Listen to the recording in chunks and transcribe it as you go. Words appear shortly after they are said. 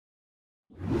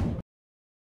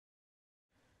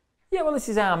Yeah, well, this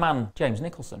is our man, James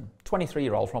Nicholson,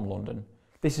 23-year-old from London.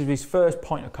 This is his first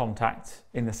point of contact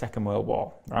in the Second World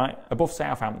War, right? Above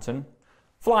Southampton,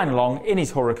 flying along in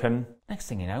his Hurricane. Next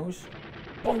thing he knows,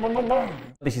 boom, boom, boom, boom.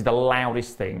 This is the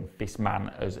loudest thing this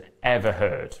man has ever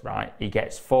heard, right? He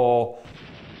gets 4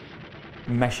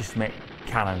 Messerschmitt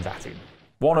cannons at him.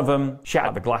 One of them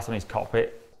shattered the glass on his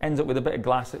cockpit, ends up with a bit of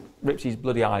glass that rips his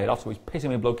bloody eyelid off, so he's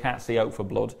pissing with blood, can't see out for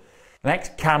blood. The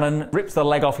next cannon rips the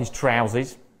leg off his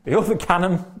trousers. The other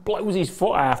cannon blows his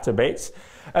foot out to bits.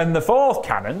 And the 4th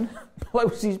cannon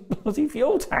blows his bloody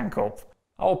fuel tank up.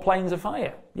 Whole plane's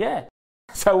afire, yeah.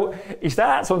 So he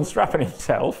starts unstrapping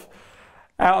himself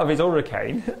out of his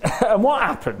Hurricane. And what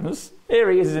happens?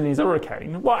 Here he is in his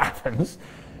Hurricane. What happens?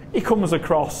 He comes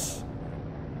across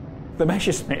the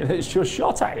Messerschmitt that's just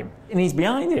shot at him. And he's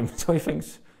behind him. So he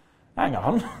thinks, hang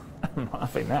on, I'm not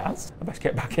having that. I best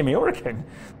get back in my Hurricane.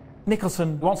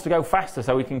 Nicholson wants to go faster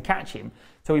so he can catch him.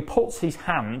 So he puts his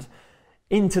hand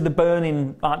into the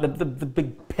burning, like the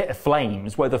big pit of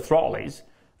flames where the throttle is,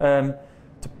 to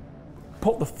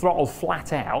put the throttle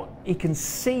flat out. He can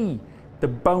see the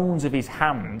bones of his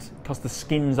hand because the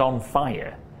skin's on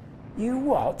fire. You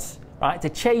what? Right, to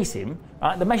chase him,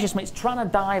 right, the Messerschmitt's trying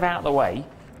to dive out of the way.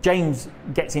 James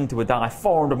gets into a dive,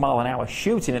 400 mile an hour,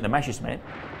 shooting at the Messerschmitt.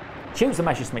 Shoots the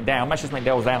Messerschmitt down, Messerschmitt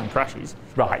goes down and crashes.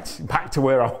 Right, back to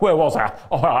where was I?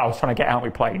 Oh, I was trying to get out of my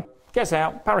plane. Gets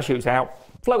out, parachutes out,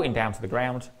 floating down to the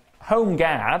ground. Home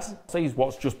guard sees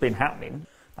what's just been happening.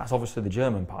 That's obviously the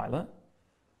German pilot.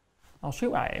 I'll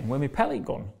shoot at him with my pellet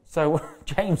gun. So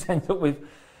James ends up with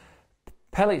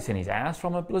pellets in his ass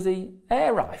from a bloody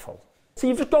air rifle. So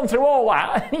you've just gone through all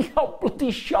that and you got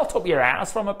bloody shot up your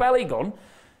ass from a pellet gun.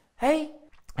 Hey?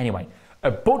 Anyway,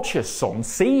 a butcher's son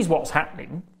sees what's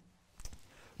happening,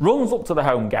 runs up to the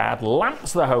home guard,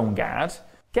 lamps the home guard,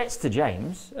 gets to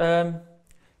James.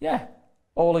 Yeah,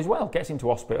 all is well, gets into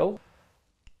hospital,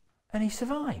 and he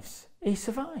survives. He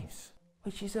survives,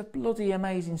 which is a bloody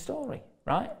amazing story,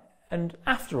 right? And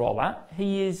after all that,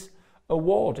 he is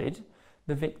awarded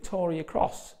the Victoria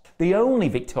Cross, the only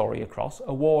Victoria Cross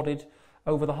awarded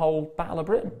over the whole Battle of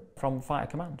Britain from Fire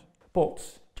Command.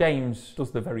 But James does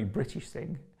the very British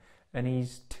thing, and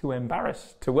he's too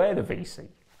embarrassed to wear the VC. He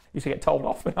used to get told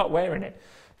off for not wearing it.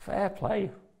 Fair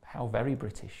play, how very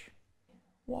British.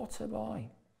 What a boy.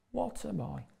 What a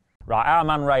boy. Right, our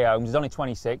man Ray Holmes, he's only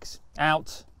 26,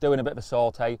 out doing a bit of a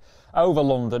sortie over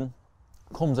London,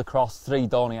 comes across 3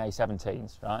 Dornier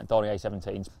 17s, right? Dornier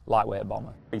 17s, lightweight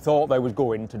bomber. He thought they was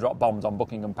going to drop bombs on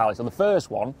Buckingham Palace. So the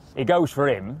first one, he goes for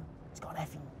him, he's got an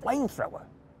effing flamethrower.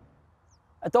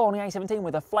 A Dornier 17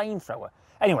 with a flamethrower.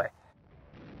 Anyway,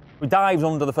 he dives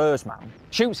under the first man,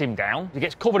 shoots him down, he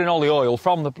gets covered in all the oil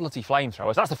from the bloody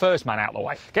flamethrower. So that's the first man out of the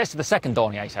way. Gets to the second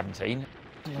Dornier 17,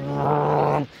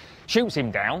 shoots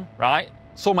him down, right?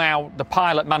 Somehow the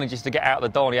pilot manages to get out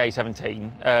of the Dornier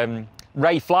 17.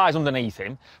 Ray flies underneath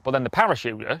him, but then the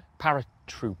parachuter,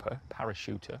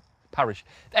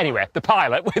 anyway, the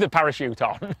pilot with the parachute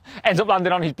on ends up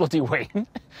landing on his bloody wing,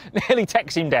 nearly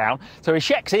takes him down. So he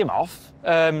shecks him off.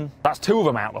 That's 2 of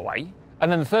them out of the way.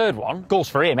 And then the third one goes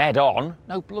for him head on,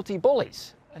 no bloody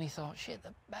bullets. And he thought, shit,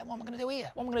 what am I going to do here?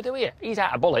 What am I going to do here? He's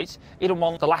out of bullets. He doesn't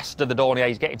want the last of the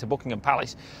Dorniers getting to Buckingham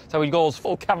Palace. So he goes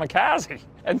full kamikaze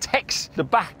and takes the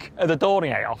back of the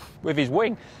Dornier off with his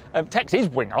wing. Takes his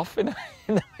wing off in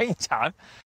the meantime.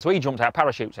 So he jumps out,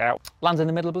 parachutes out, lands in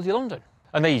the middle of bloody London.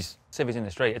 And these civvies in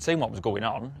the street had seen what was going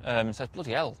on, says,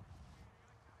 bloody hell,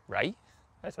 Ray?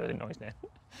 That's why I didn't know his name.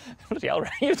 Bloody hell, Ray,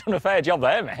 you've done a fair job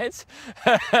there, mate.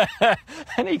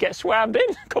 And he gets swammed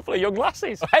in, a couple of young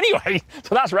lasses. Anyway,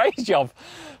 so that's Ray's job.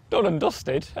 Done and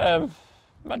dusted. Man,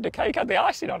 the cake had the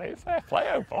icing on it. Fair play,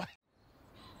 oh boy.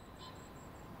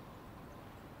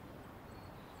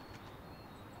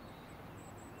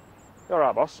 You all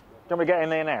right, boss? Do you want me to get in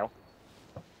there now?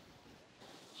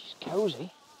 She's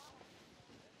cosy.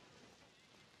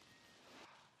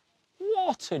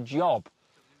 What a job.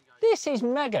 This is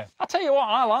mega. I'll tell you what,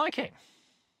 I like it.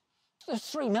 There's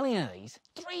 3 million of these.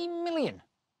 3 million.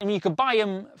 I mean, you could buy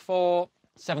them for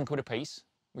 £7 a piece,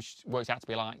 which works out to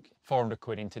be like 400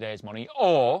 quid in today's money.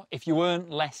 Or if you earn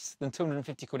less than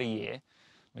 250 quid a year, let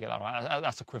me get that right,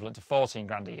 that's equivalent to 14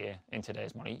 grand a year in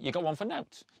today's money, you got one for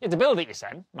notes. You have to build it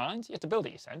yourself, mind. You have to build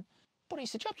it yourself. But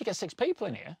it's a job. You get 6 people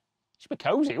in here. It should be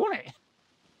cosy, wouldn't it?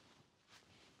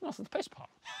 That's the piss pot.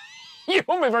 You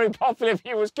wouldn't be very popular if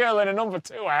you was curling a number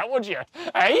 2 out, would you?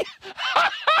 Eh?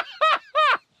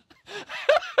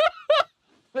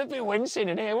 They'd be wincing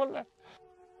in here, wouldn't they?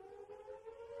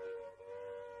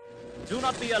 Do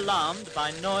not be alarmed by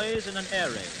noise in an air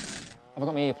raid. Have I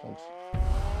got my earplugs?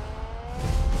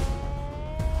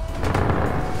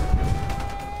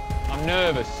 I'm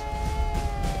nervous.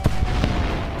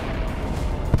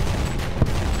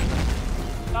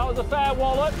 That was a fair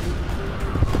wallop.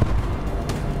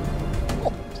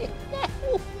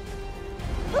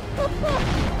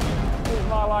 Excuse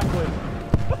my language.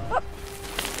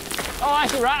 Oh,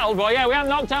 that's rattled, boy. Yeah, we haven't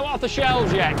knocked out off the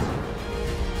shells yet.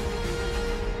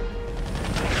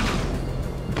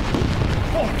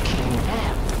 Fucking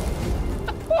hell.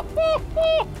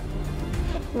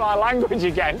 My language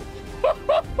again.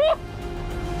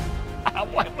 I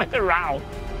went with the rattle.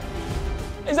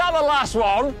 Is that the last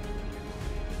one?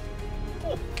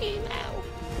 Fucking hell.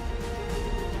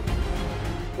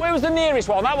 Where was the nearest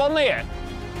one? That one there?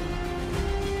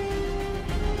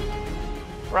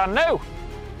 Brand new.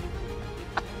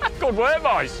 Good work,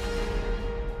 boys.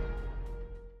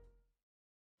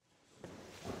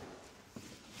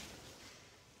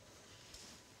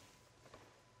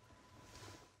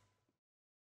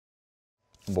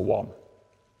 Number 1.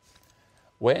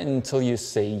 Wait until you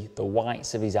see the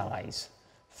whites of his eyes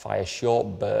fire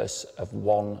short bursts of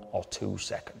 1 or 2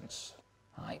 seconds.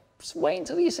 Right, just wait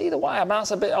until you see the white. I mean,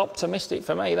 that's a bit optimistic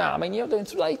for me, that. I mean, you're doing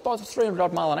 300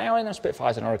 odd mile an hour in them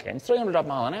Spitfires and Hurricanes, 300 odd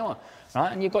mile an hour,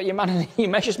 right? And you've got your man and your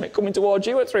Messerschmitt coming towards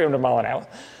you at 300 mile an hour.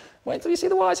 Wait until you see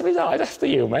the whites of his eyes after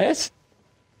you, mate.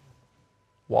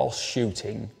 Whilst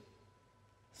shooting,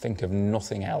 think of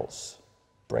nothing else.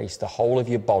 Brace the whole of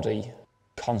your body.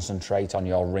 Concentrate on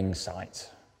your ring sight.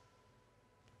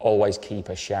 Always keep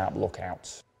a sharp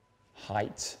lookout.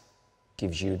 Height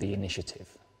gives you the initiative.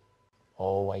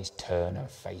 Always turn and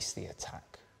face the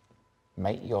attack.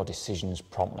 Make your decisions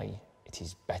promptly. It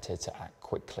is better to act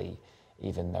quickly,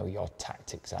 even though your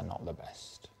tactics are not the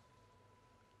best.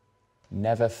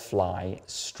 Never fly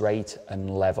straight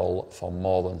and level for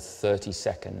more than 30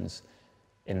 seconds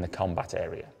in the combat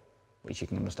area, which you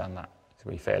can understand that. It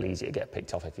would be fairly easy to get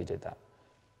picked off if you did that.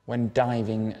 When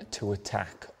diving to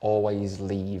attack, always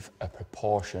leave a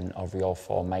proportion of your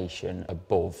formation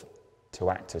above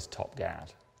to act as top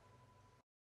guard.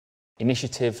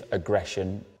 Initiative,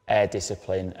 aggression, air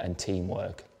discipline and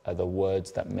teamwork are the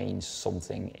words that mean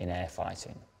something in air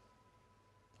fighting.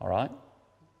 All right?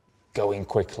 Go in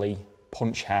quickly,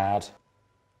 punch hard,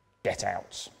 get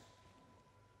out.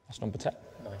 That's number 10.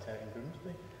 Night out in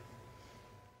Grimsby.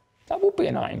 That would be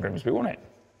a night in Grimsby, wouldn't it?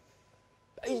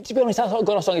 To be honest, that's not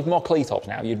going on with more Cleethorpes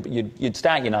now. You'd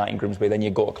start your night in Grimsby, then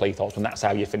you'd go to Cleethorpes, and that's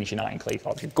how you finish your night in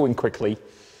Cleethorpes. You'd go in quickly,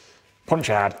 punch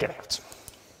hard, get out.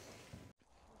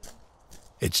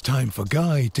 It's time for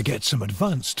Guy to get some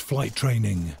advanced flight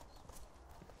training.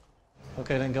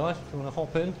 Okay then, guys, do you want to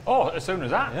hop in? Oh, as soon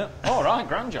as that? Yeah. All right,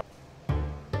 grand job.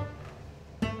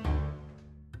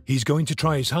 He's going to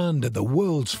try his hand at the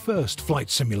world's first flight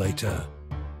simulator,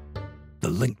 the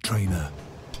Link Trainer.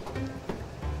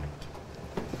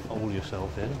 Hold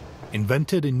yourself in.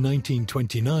 Invented in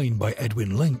 1929 by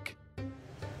Edwin Link,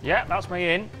 Yeah, that's me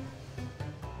in.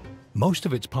 most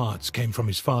of its parts came from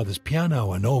his father's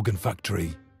piano and organ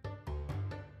factory.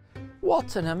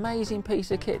 What an amazing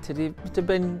piece of kit to have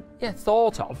been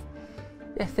thought of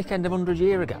thick end of 100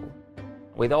 years ago.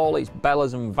 With all its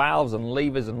bellows and valves and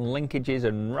levers and linkages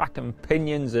and rack and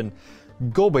pinions and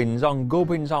gubbins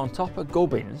on top of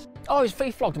gubbins. Oh,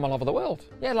 he flogged them all over the world.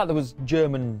 Yeah, like there was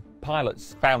German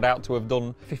pilots found out to have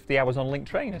done 50 hours on Link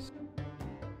trainers.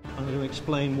 I'm going to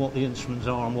explain what the instruments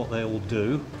are and what they all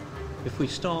do. If we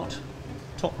start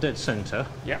top dead centre,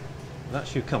 Yeah.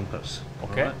 that's your compass.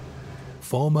 Okay. all right?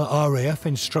 Former RAF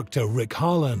instructor Rick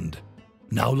Harland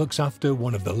now looks after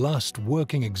one of the last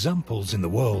working examples in the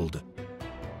world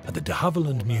at the de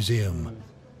Havilland Museum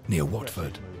near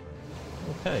Watford.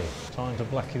 Okay, time to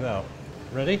black you out.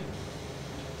 Ready?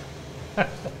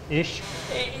 Ish.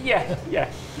 Yeah.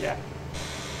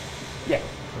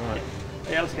 Right.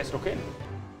 Yeah, let's get stuck in.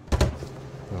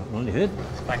 Right, on your head.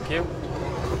 Thank you.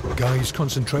 Guy's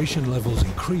concentration levels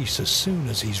increase as soon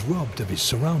as he's robbed of his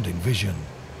surrounding vision.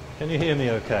 Can you hear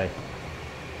me okay?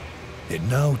 It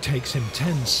now takes him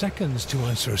 10 seconds to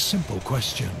answer a simple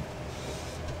question.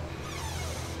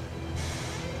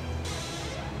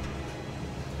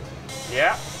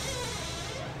 Yeah.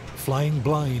 Flying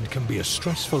blind can be a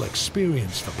stressful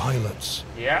experience for pilots.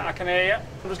 Yeah, I can hear you.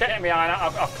 I'm just getting behind.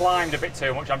 I've climbed a bit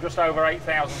too much. I'm just over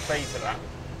 8,000 feet of that.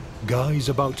 Guy's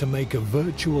about to make a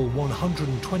virtual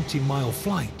 120-mile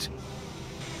flight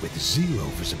with zero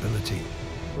visibility.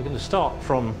 We're going to start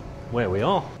from where we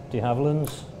are, de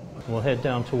Havilland's. We'll head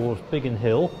down towards Biggin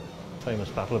Hill, famous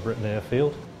Battle of Britain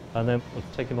airfield, and then we'll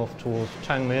take him off towards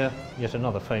Tangmere, yet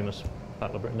another famous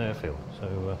Battle of Britain airfield.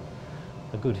 So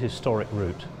a good historic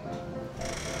route.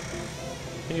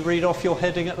 Can you read off your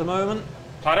heading at the moment?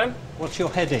 Pardon? What's your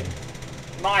heading?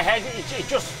 My head is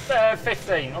just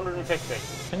 15,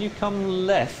 150. Can you come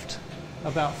left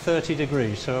about 30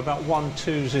 degrees, so about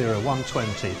 120,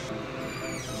 120?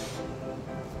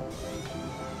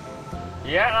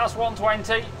 Yeah, that's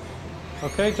 120.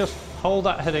 Okay, just hold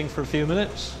that heading for a few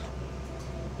minutes.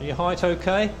 Are your height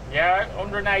okay? Yeah,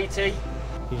 180.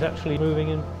 He's actually moving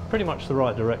in pretty much the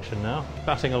right direction now.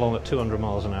 Batting along at 200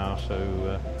 miles an hour,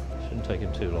 so shouldn't take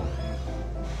him too long.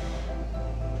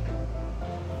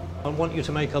 I want you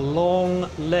to make a long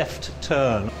left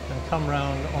turn and come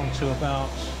round onto about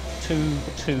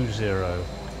 220.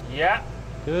 Yeah.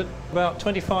 Good. About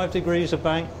 25 degrees of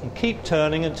bank, and keep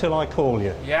turning until I call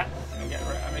you. Yeah. Let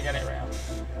me get it round.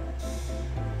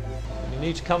 You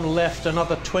need to come left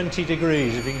another 20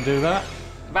 degrees if you can do that.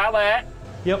 About there.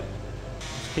 Yep.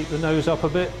 Just keep the nose up a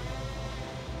bit.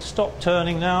 Stop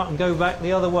turning now and go back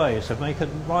the other way. So make a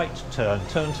right turn.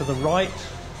 Turn to the right.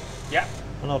 Yeah.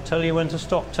 And I'll tell you when to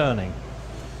stop turning.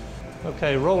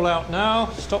 Okay, roll out now.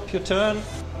 Stop your turn.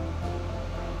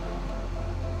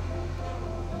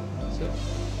 That's it.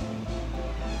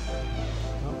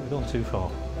 Oh, we've gone too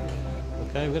far.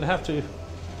 Okay, we're going to have to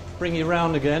bring you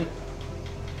round again.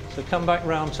 So come back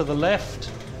round to the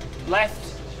left.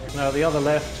 Left. No, the other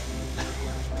left.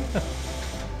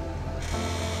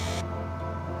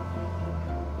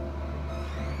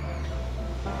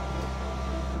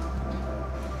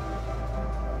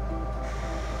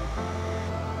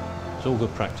 It's all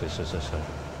good practice, as I say.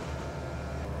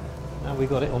 Now we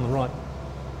got it on the right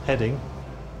heading.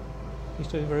 He's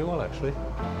doing very well, actually.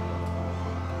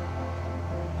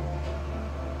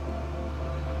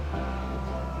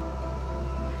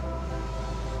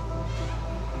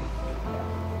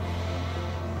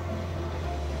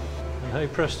 And hey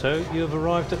presto, you have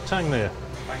arrived at Tangmere.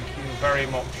 Thank you very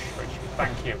much, Richard.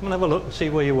 Thank you. Come and have a look and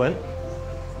see where you went.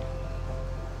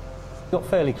 Got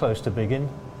fairly close to Biggin.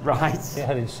 Right. You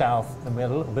headed south and we had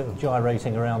a little bit of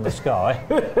gyrating around the sky.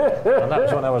 And that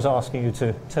was when I was asking you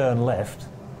to turn left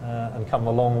and come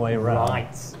the long way round.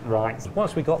 Right.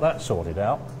 Once we got that sorted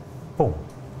out, boom,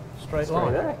 straight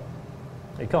line. there.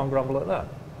 You can't grumble at that.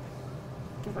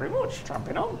 Thank you very much.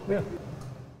 Tramping on. Yeah.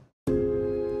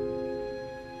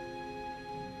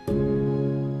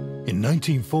 In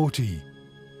 1940,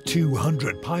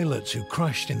 200 pilots who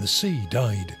crashed in the sea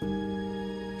died.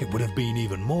 It would have been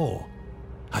even more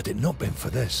had it not been for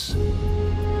this.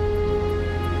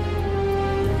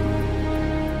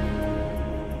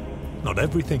 Not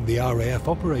everything the RAF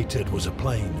operated was a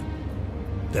plane.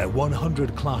 Their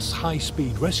 100 class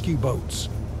high-speed rescue boats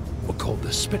were called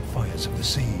the Spitfires of the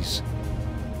seas.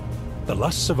 The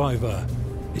last survivor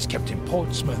is kept in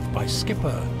Portsmouth by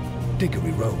skipper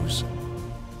Diggory Rose.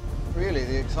 Really,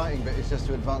 the exciting bit is just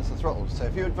to advance the throttles. So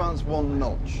if you advance one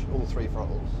notch, all three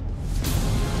throttles,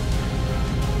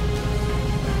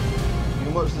 you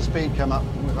can watch the speed come up.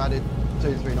 We've added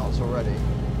 2-3 knots already.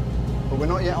 But we're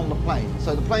not yet on the plane.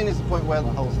 So the plane is the point where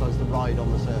the hull starts to ride on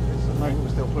the surface. At the moment, we're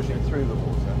still pushing it through the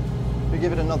water. If we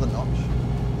give it another notch,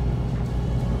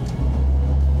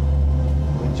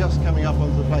 we're just coming up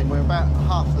onto the plane. We're about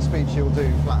half the speed she'll do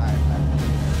flat out now.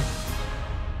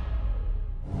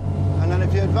 And then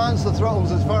if you advance the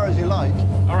throttles as far as you like,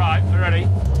 All right, we're ready.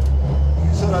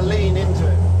 you sort of lean into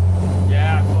it.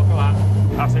 Yeah, look at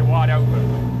that. That's it wide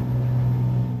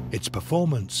open. Its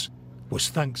performance was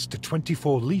thanks to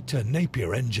 24-litre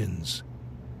Napier engines.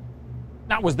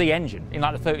 That was the engine in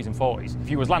like the 30s and 40s. If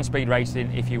you was land speed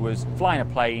racing, if you was flying a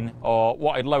plane or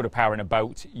wanted a load of power in a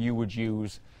boat, you would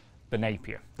use the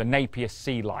Napier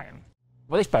Sea Lion.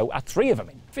 Well, this boat had 3 of them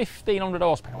in, 1,500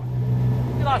 horsepower.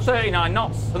 It's like 39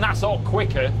 knots, and that's all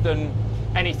quicker than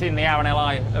anything the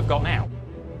RNLI have got now.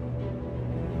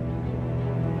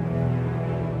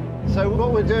 So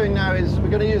what we're doing now is we're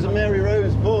going to use a Mary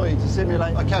Rose buoy to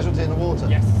simulate a casualty in the water.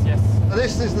 Yes. Now,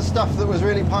 this is the stuff that was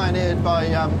really pioneered by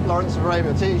Lawrence of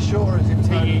Arabia. T.E. Shaw is in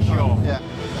T.E. Shaw. Yeah.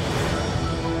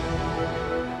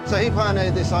 So he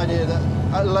pioneered this idea that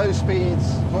at low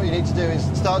speeds, what you need to do is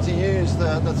start to use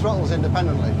the throttles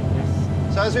independently.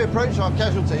 Yes. So as we approach our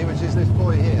casualty, which is this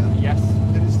buoy here, Yes.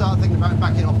 you can start thinking about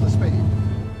backing off the speed.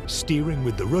 Steering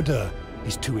with the rudder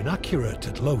is too inaccurate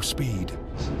at low speed.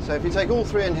 So if you take all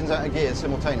 3 engines out of gear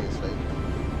simultaneously,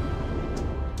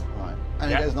 right,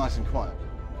 and it goes nice and quiet.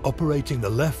 Operating the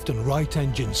left and right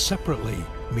engines separately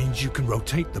means you can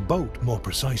rotate the boat more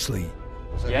precisely.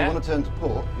 So if you want to turn to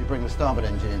port, you bring the starboard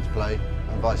engine into play,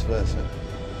 and vice versa.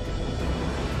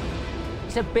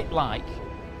 It's a bit like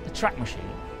the track machine.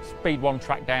 Speed one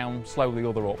track down, slow the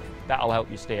other up. That'll help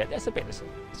you steer. It's a bit the same.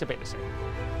 It's a bit the same.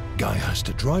 Guy has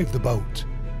to drive the boat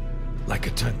like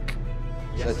a tank.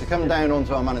 So to come down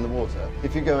onto our man in the water,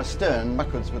 if you go astern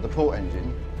backwards with the port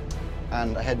engine,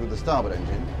 and ahead with the starboard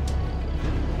engine.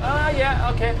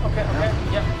 Yeah, okay,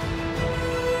 yeah.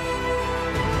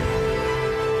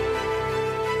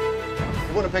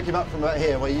 You want to pick him up from about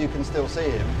here where you can still see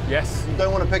him. Yes. You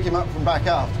don't want to pick him up from back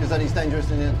aft because then he's dangerous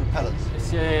in the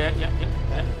propellers. Yeah.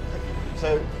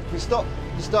 So we stop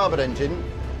the starboard engine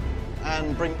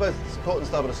and bring both port and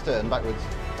starboard stern backwards.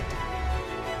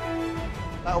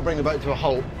 That'll bring the boat to a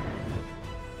halt.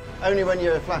 Only when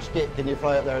you're a flash git can you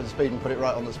fly up there at the speed and put it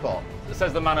right on the spot.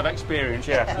 Says the man of experience,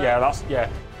 yeah. Yeah.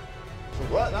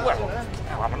 So work that, you know.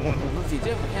 What do you do?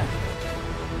 Yeah.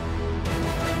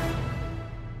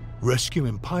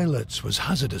 Rescuing pilots was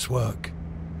hazardous work.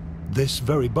 This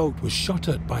very boat was shot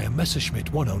at by a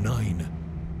Messerschmitt 109.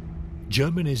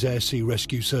 Germany's Air Sea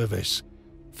Rescue Service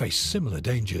faced similar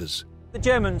dangers. The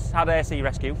Germans had air sea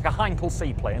rescue, a Heinkel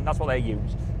seaplane, that's what they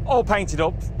used. All painted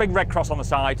up, big red cross on the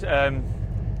side.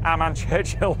 Our man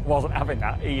Churchill wasn't having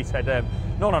that. He said,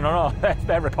 no,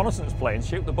 they're reconnaissance planes,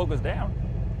 shoot the buggers down.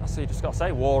 That's what you just got to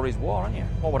say, war is war, aren't you?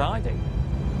 What would I do?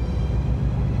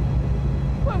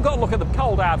 Well, we've got to look at the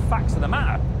cold hard facts of the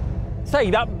matter. Say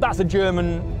that's a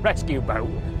German rescue boat,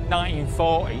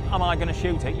 1940. Am I going to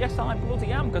shoot it? Yes, I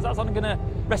bloody am, because that's only going to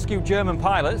rescue German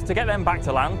pilots to get them back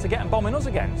to land, to get them bombing us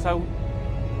again. So,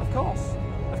 of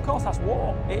course that's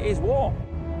war. It is war.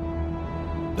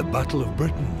 The Battle of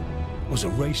Britain was a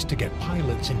race to get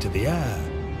pilots into the air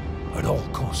at all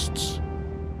costs.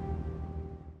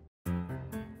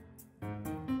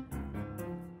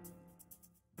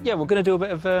 Yeah, we're going to do a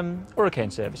bit of hurricane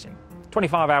servicing.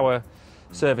 25-hour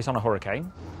service on a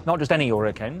hurricane. Not just any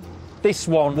hurricane. This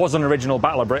one was an original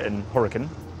Battle of Britain hurricane.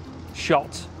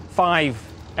 Shot 5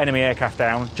 enemy aircraft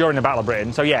down during the Battle of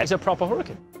Britain. So yeah, it's a proper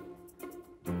hurricane.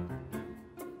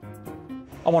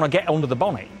 I want to get under the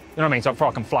bonnet. You know what I mean? So before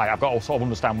I can fly, I've got to sort of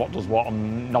understand what does what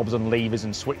on knobs and levers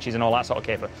and switches and all that sort of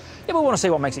caper. Yeah, but we want to see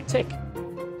what makes it tick.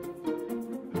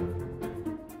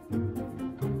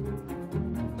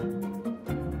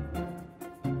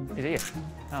 He's here.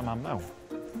 Now, man, Mo.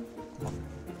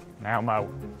 Now, Mo.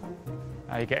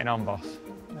 How are you getting on, boss?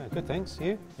 Yeah, good, thanks.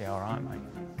 You? Yeah, all right, mate.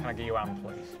 Can I get you a hand,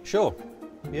 please? Sure.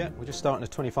 Yeah, we're just starting a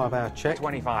 25-hour check.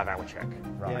 25-hour check.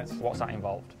 Right. Yeah. What's that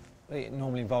involved? It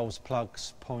normally involves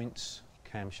plugs, points,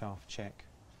 camshaft check,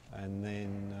 and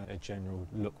then a general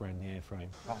look around the airframe.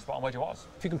 Right, spot on where you was.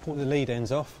 If you can pull the lead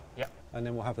ends off, Yep. and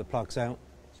then we'll have the plugs out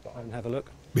and have a look.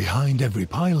 Behind every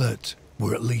pilot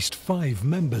were at least 5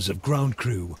 members of ground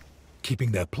crew,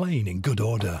 keeping their plane in good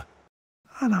order.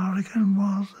 An Hurricane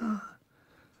was,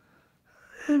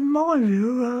 in my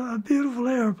view, a beautiful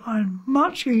aeroplane,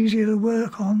 much easier to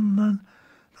work on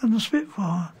than the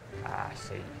Spitfire. Ah, I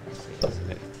see.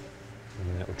 Isn't it?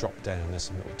 And then it'll drop down, there's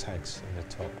some little tags in the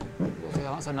top.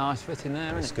 Yeah, that's a nice fit in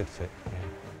there, It's isn't a good fit, yeah.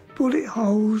 Bullet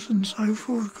holes and so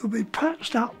forth could be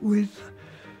patched up with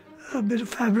a bit of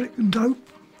fabric and dope.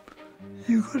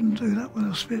 You couldn't do that with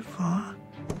a Spitfire.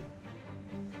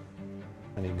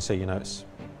 And you can see, you know, it's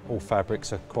all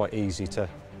fabrics are quite easy to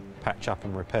patch up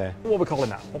and repair. What are we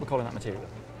calling that? What are we calling that material?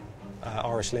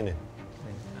 Irish linen.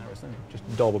 Just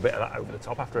daub a bit of that over the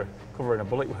top after covering a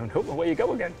bullet wound. Where you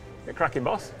go again? Get cracking,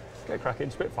 boss. Get cracking,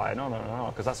 Spitfire. No,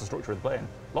 because that's the structure of the plane.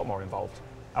 A lot more involved.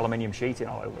 Aluminium sheeting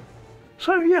all over.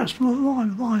 So yes,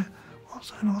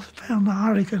 what's that? I found the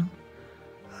Hurricane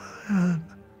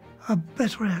a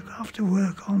better aircraft to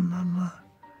work on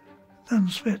than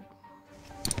the Spit.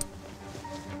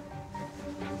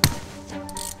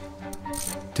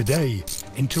 Today,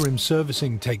 interim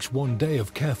servicing takes 1 day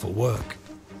of careful work.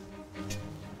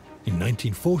 In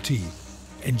 1940,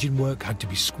 engine work had to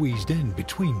be squeezed in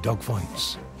between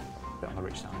dogfights. Bit on the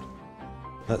rich side.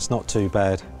 That's not too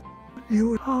bad. You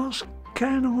would ask,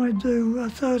 can I do a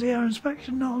 30-hour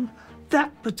inspection on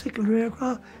that particular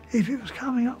aircraft if it was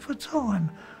coming up for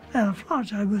time? Now the flight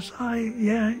job would say,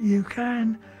 yeah, you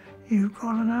can, you've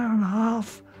got an hour and a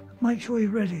half, make sure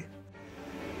you're ready.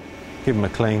 Give them a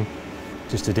clean,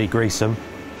 just to degrease them.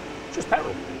 Just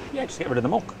petrol. Yeah, just get rid of the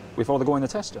muck before they go in the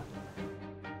tester.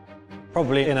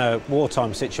 Probably in a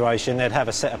wartime situation, they'd have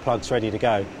a set of plugs ready to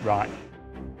go. Right.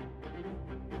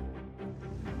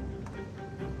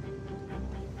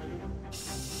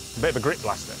 A bit of a grip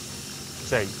blaster.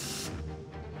 See?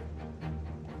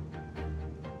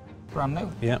 Brand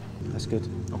new. Yeah, that's good.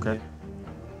 Okay.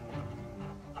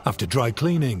 After dry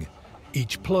cleaning,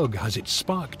 each plug has its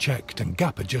spark checked and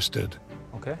gap adjusted.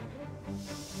 Okay.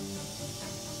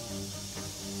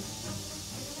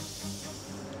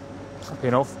 Happy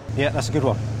enough. Yeah, that's a good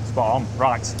one. Spot on.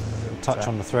 Right. Touch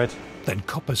on the thread. Then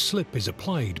copper slip is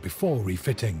applied before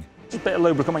refitting. Just a bit of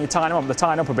lubricant when you tie them up. They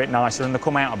tie up a bit nicer and they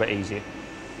come out a bit easier.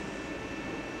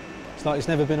 It's like it's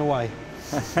never been away.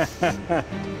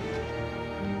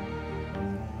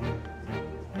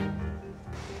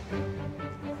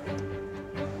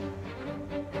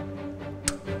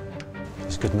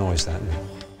 good noise, that.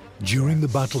 During the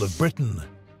Battle of Britain,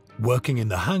 working in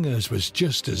the hangars was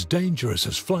just as dangerous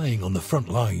as flying on the front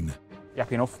line. You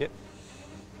happy enough? Yep.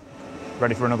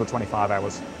 Ready for another 25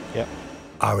 hours? Yep.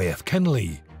 RAF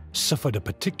Kenley suffered a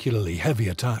particularly heavy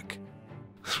attack.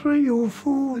 3 or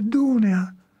 4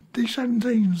 Dornier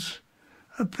D-17s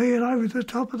appeared over the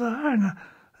top of the hangar.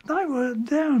 They were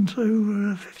down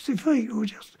to 50 feet, or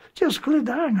just cleared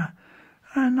the hangar,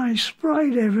 and they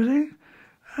sprayed everything,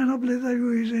 and I believe they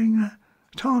were using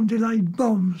time-delayed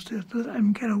bombs to let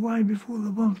them get away before the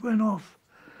bombs went off.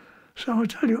 So I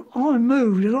tell you, I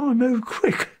moved, and I moved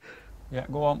quick. Yeah,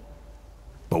 go on.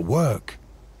 But work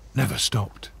never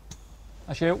stopped.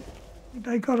 That's you.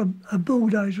 They got a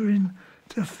bulldozer in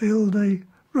to fill the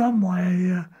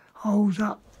runway holes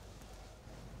up.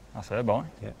 That's her, boy.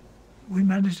 Yeah. We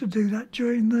managed to do that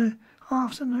during the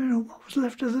afternoon, or what was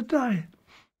left of the day.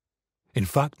 In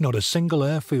fact, not a single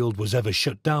airfield was ever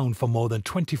shut down for more than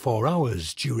 24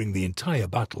 hours during the entire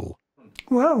battle.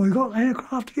 Well, we got the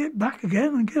aircraft to get back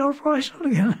again and get operational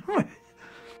again, haven't we?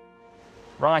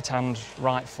 Right hand,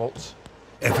 right foot.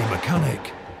 Every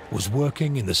mechanic was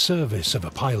working in the service of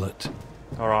a pilot.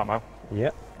 All right, Mo.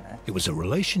 Yep. It was a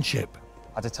relationship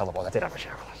I did tell the boy I did have a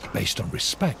shower. based on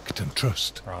respect and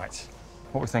trust. Right.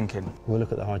 What we're thinking? We'll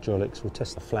look at the hydraulics, we'll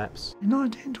test the flaps.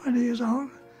 19, 20 years old,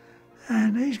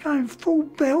 and he's going full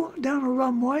belt down a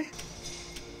runway.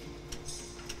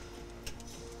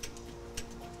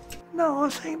 No, I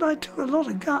think they took a lot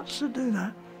of guts to do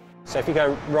that. So if you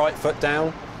go right foot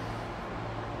down,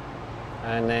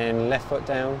 and then left foot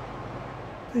down.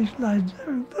 These lads,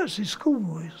 they're virtually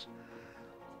schoolboys.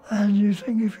 And you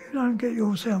think if you don't get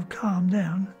yourself calmed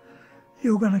down,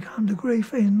 you're going to come to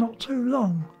grief in not too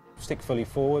long. Stick fully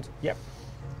forward. Yep.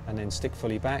 And then stick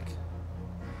fully back.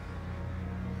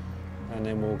 And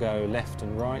then we'll go left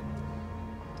and right.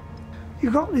 You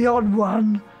got the odd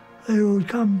one who would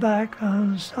come back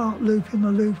and start looping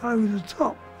the loop over the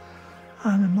top.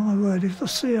 And my word, if the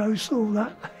CO saw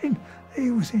that, then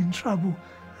he was in trouble,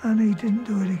 and he didn't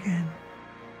do it again.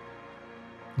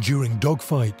 During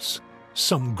dogfights,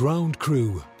 some ground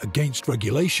crew, against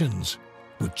regulations,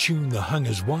 would tune the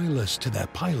hangar's wireless to their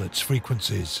pilots'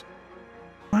 frequencies.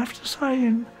 I have to say,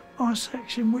 in my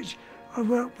section, which I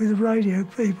worked with radio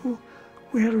people,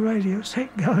 we had a radio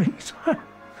set going, so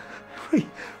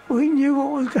we knew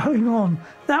what was going on.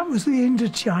 That was the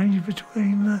interchange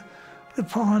between the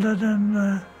pilot and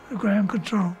the ground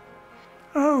control.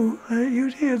 Oh,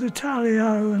 you'd hear the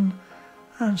tally-o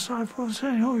and so forth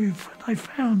saying, oh, they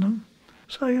found them.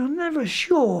 So you're never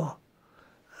sure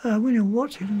when you're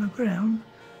watching on the ground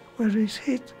whether he's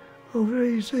hit or whether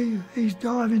he's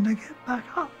diving to get back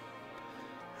up.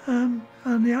 And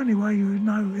the only way you would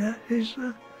know that is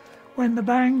when the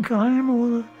bang came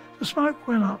or the smoke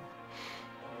went up.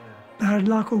 Bad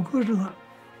luck or good luck.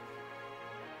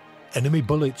 Enemy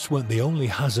bullets weren't the only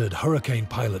hazard Hurricane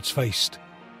pilots faced.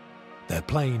 Their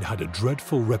plane had a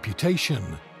dreadful reputation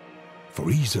for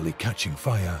easily catching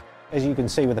fire. As you can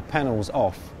see with the panels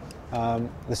off,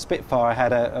 the Spitfire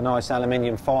had a nice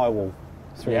aluminium firewall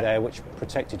through there which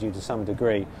protected you to some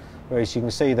degree. Whereas you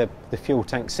can see the fuel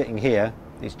tank sitting here,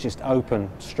 it's just open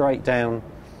straight down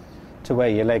to where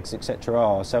your legs etc.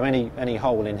 are. So any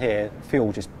hole in here,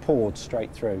 fuel just poured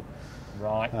straight through.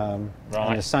 Right. And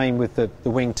the same with the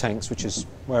wing tanks, which is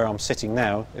where I'm sitting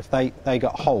now. If they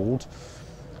got holed,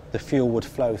 the fuel would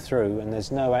flow through, and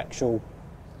there's no actual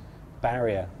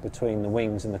barrier between the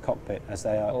wings and the cockpit as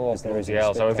there is in the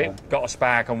Spitfire. So if it got a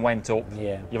spark and went up,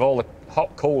 you've all the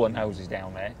hot coolant hoses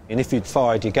down there. And if you'd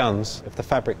fired your guns, if the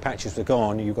fabric patches were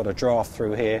gone, you've got a draft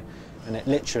through here, and it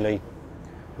literally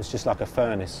was just like a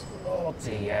furnace.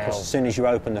 Bloody hell. Because as soon as you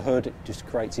open the hood, it just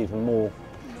creates even more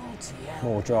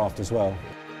draft as well.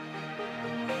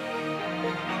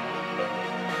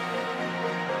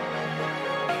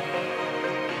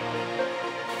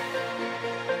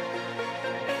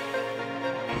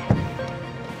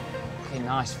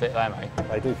 Nice fit there, mate.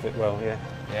 They do fit well, yeah.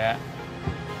 Yeah.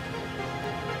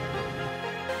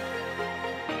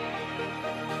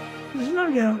 There's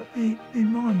no doubt in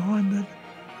my mind that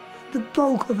the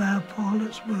bulk of our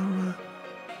pilots were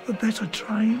better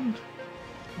trained.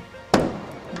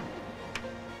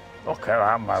 Look at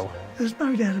that, Mo. There's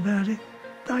no doubt about it.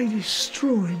 They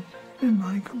destroyed, didn't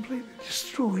they? Completely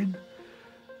destroyed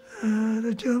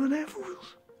the German Air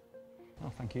Force.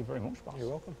 Oh, thank you very much, boss. You're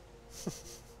welcome.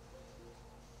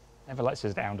 Never lets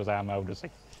us down, does our Mo, does he?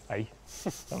 Hey,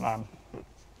 the man.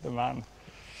 The man.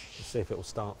 Let's see if it will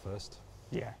start first.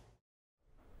 Yeah.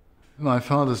 My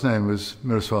father's name was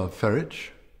Miroslav Feric.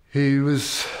 He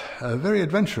was a very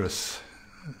adventurous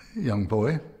young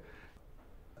boy.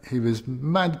 He was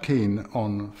mad keen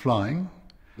on flying.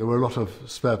 There were a lot of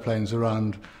spare planes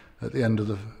around at the end of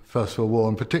the First World War,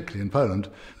 and particularly in Poland,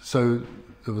 so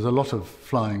there was a lot of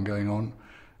flying going on,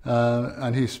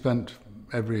 and he spent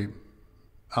every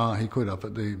hour he could up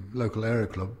at the local aero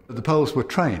club. The Poles were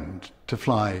trained to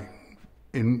fly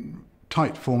in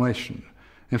tight formation.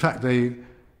 In fact, they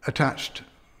attached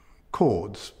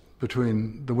cords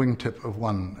between the wingtip of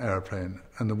one aeroplane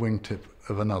and the wingtip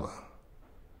of another,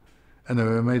 and they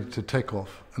were made to take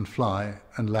off and fly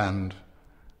and land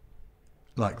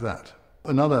like that.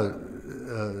 Another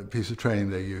piece of training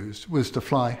they used was to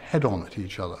fly head-on at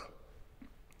each other,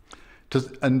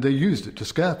 and they used it to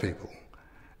scare people.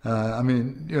 I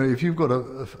mean, you know, if you've got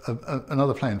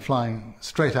another plane flying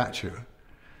straight at you,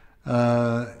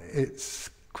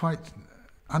 it's quite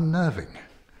unnerving.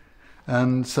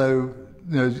 And so,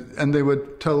 you know, and they were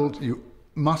told you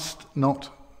must not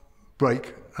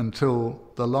brake until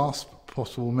the last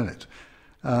possible minute.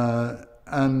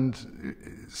 And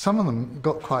some of them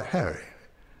got quite hairy.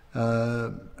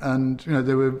 And, you know,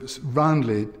 they were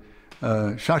roundly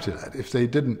shouted at if they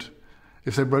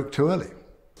broke too early.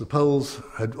 The Poles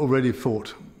had already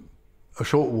fought a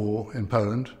short war in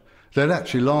Poland. They'd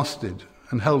actually lasted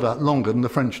and held out longer than the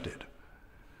French did,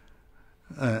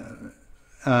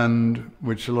 and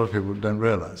which a lot of people don't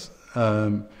realise.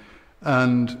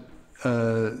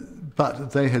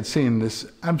 But they had seen this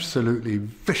absolutely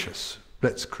vicious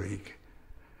blitzkrieg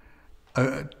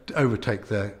overtake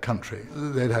their country.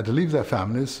 They'd had to leave their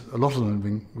families. A lot of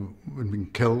them had been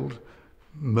killed,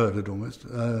 murdered almost.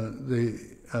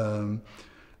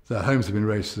 Their homes had been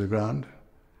razed to the ground,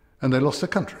 and they lost their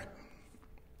country.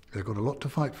 They've got a lot to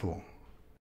fight for.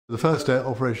 The first air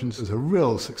operations was a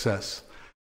real success.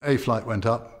 A flight went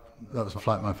up. That was the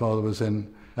flight my father was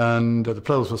in, and the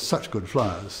Poles were such good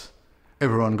flyers,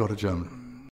 everyone got a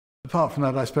German. Apart from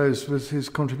that, I suppose, was his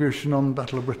contribution on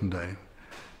Battle of Britain Day,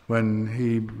 when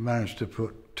he managed to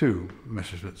put 2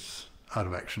 Messerschmitts out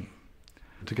of action.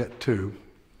 To get 2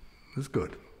 was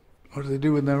good. What did they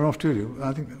do when they were off duty?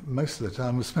 I think most of the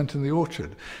time was spent in the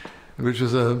Orchard, which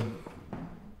was a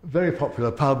very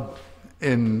popular pub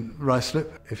in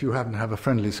Ruislip. If you happen to have a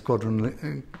friendly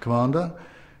squadron commander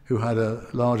who had a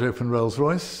large open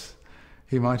Rolls-Royce,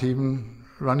 he might even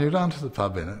run you down to the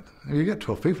pub in it. You get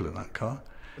 12 people in that car.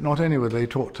 Not only were they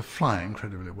taught to fly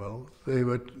incredibly well, they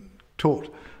were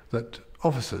taught that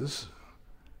officers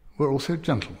were also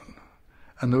gentlemen,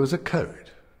 and there was a code.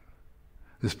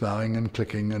 This bowing and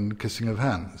clicking and kissing of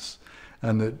hands,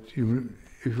 and that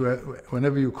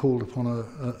whenever you called upon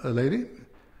a lady,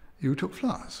 you took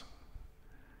flowers,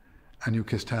 and you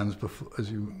kissed hands as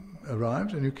you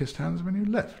arrived, and you kissed hands when you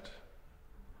left.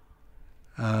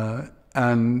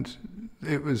 And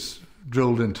it was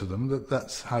drilled into them that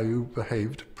that's how you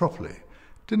behaved properly.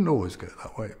 Didn't always go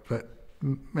that way, but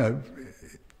you know,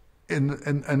 in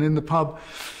the pub.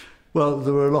 Well,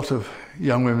 there were a lot of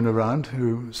young women around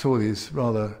who saw these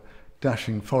rather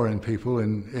dashing foreign people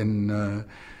and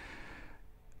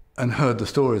heard the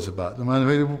stories about them.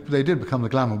 And they did become the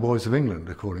glamour boys of England,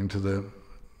 according to the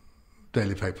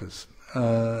daily papers.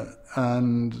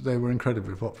 And they were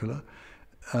incredibly popular.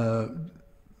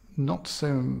 Not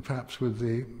so perhaps with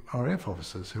the RAF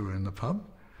officers who were in the pub.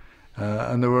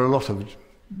 And there were a lot of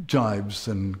jibes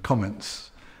and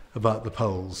comments about the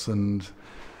Poles, and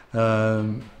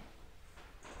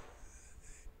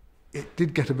it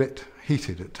did get a bit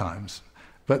heated at times,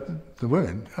 but the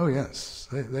women, oh yes,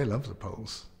 they love the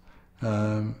Poles.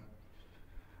 But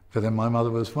then my mother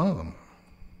was one of them.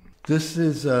 This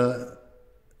is an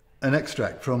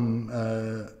extract from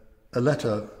a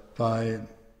letter by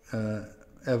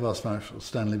Air Vice Marshal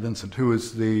Stanley Vincent, who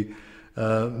was the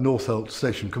Northolt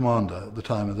Station Commander at the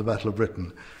time of the Battle of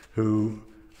Britain, who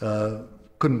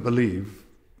couldn't believe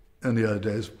in the early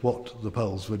days what the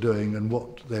Poles were doing and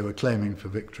what they were claiming for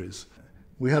victories.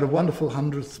 We had a wonderful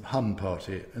 100th Hun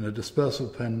party in a dispersal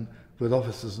pen with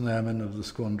officers and airmen of the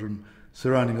squadron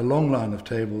surrounding a long line of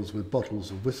tables with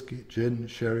bottles of whisky, gin,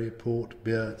 sherry, port,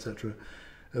 beer, etc.,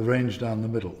 arranged down the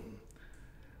middle.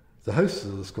 The hosts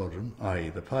of the squadron, i.e.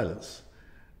 the pilots,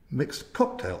 mixed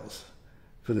cocktails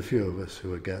for the few of us who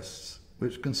were guests,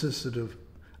 which consisted of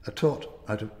a tot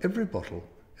out of every bottle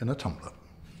in a tumbler.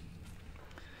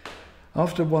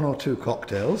 After 1 or 2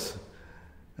 cocktails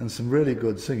and some really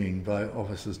good singing by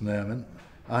officers and airmen,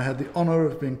 I had the honour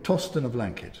of being tossed in a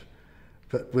blanket,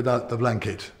 but without the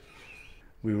blanket.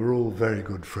 We were all very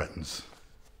good friends.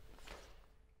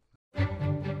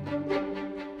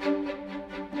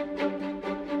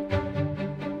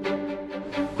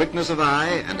 Quickness of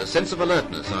eye and a sense of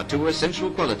alertness are 2 essential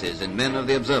qualities in men of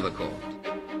the Observer Corps.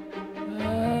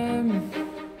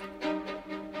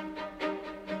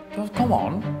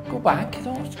 back,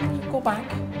 don't go back.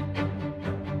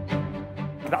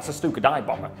 That's a Stuka dive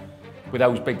bomber with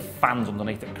those big fans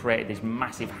underneath that created this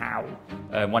massive howl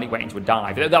when it went into a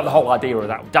dive. That was the whole idea of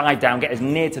that. Dive down, get as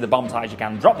near to the bomb site as you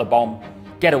can, drop the bomb,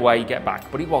 get away, get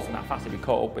back. But it wasn't that fast. If he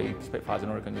caught up, the Spitfires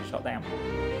and Hurricanes were shot down.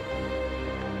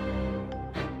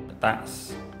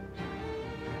 That's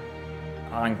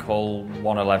Heinkel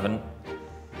 111.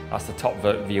 That's the top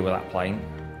view of that plane.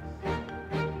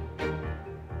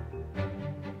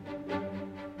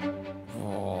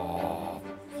 Oh,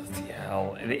 bloody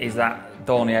hell. Is that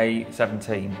Dornier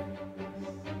 17?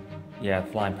 Yeah,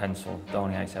 flying pencil,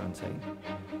 Dornier 17.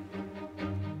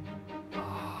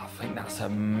 Oh, I think that's a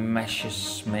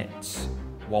Messerschmitt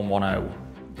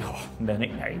 110. Oh, the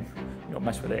nickname. You don't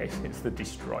mess with this, it's the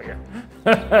Destroyer.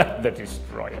 The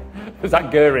Destroyer. Was that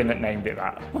Goering that named it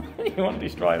that? You weren't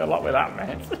destroying a lot with that,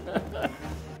 mate.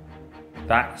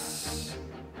 That's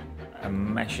a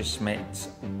Messerschmitt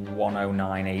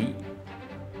 109E.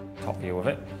 Top view of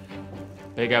it.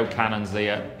 Big old cannons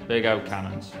there, big old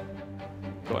cannons.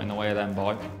 Got in the way of them,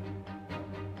 boy.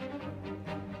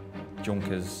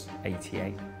 Junkers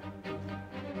 88.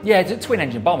 Yeah, it's a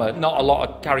twin-engine bomber, not a lot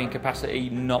of carrying capacity,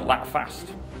 not that fast.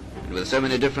 And with so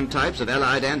many different types of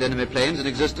Allied and enemy planes in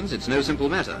existence, it's no simple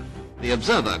matter. The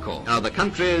Observer Corps are the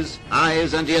country's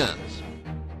eyes and ears.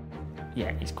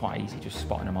 Yeah, it's quite easy just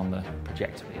spotting them on the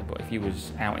projector here, but if you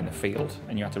was out in the field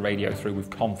and you had to radio through with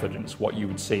confidence what you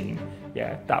had seen,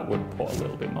 yeah, that would put a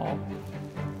little bit more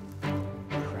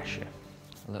pressure,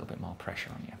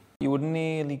 on you. You would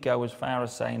nearly go as far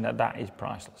as saying that that is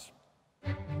priceless.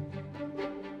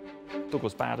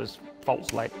 Douglas Bader's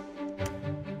false leg.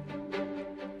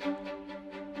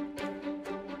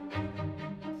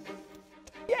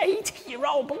 Yeah,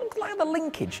 80-year-old, but look at the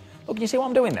linkage. Look, can you see what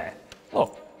I'm doing there?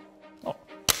 Look.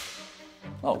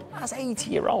 Oh, that's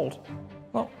 80-year-old.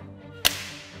 Look.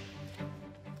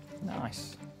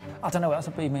 Nice. I don't know, that's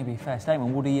maybe a fair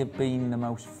statement. Would he have been the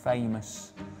most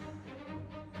famous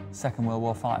Second World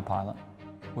War fighter pilot?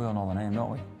 We all know the name, don't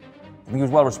we? I think he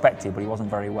was well respected, but he wasn't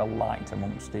very well liked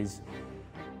amongst his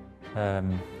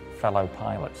fellow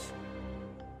pilots.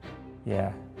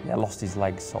 Yeah, lost his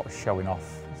legs sort of showing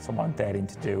off. Someone dared him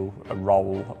to do a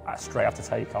roll straight after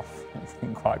takeoff.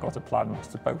 Didn't quite go to plan,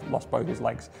 lost both his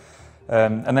legs.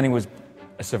 And then he was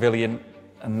a civilian,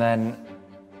 and then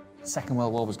Second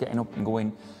World War was getting up and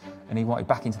going, and he wanted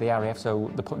back into the RAF,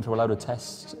 so they put him through a load of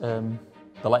tests.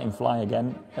 They let him fly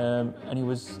again, and he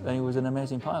was an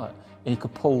amazing pilot. And he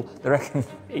could pull,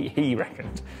 he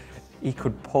reckoned, he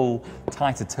could pull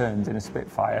tighter turns in a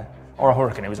Spitfire, or a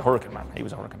Hurricane. He was a Hurricane man.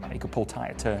 He could pull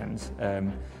tighter turns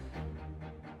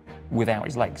without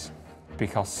his legs,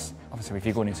 because obviously if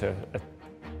you're going into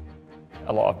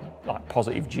a lot of like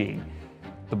positive G,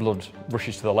 the blood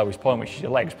rushes to the lowest point, which is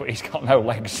your legs, but he's got no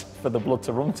legs for the blood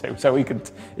to run to, so he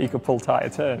could pull tighter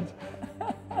turns.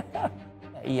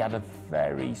 He had a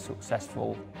very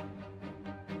successful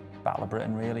Battle of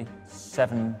Britain, really.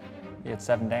 He had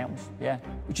 7 downs, yeah,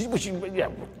 which is yeah,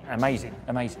 amazing.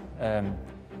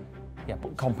 Yeah,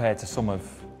 but compared to some of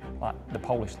like the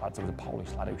Polish lads, there was a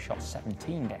Polish lad who shot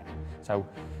 17 down. So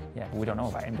yeah, but we don't know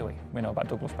about him, do we? We know about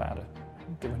Douglas Bader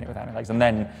doing it without any legs. And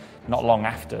then, not long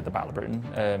after the Battle of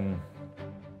Britain,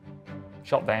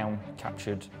 shot down,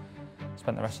 captured,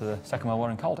 spent the rest of the Second World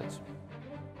War in Calditz.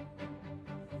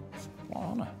 What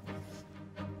an honour.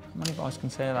 How many boys can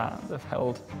say that? They've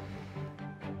held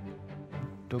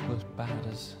Douglas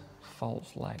Bader's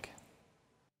false leg.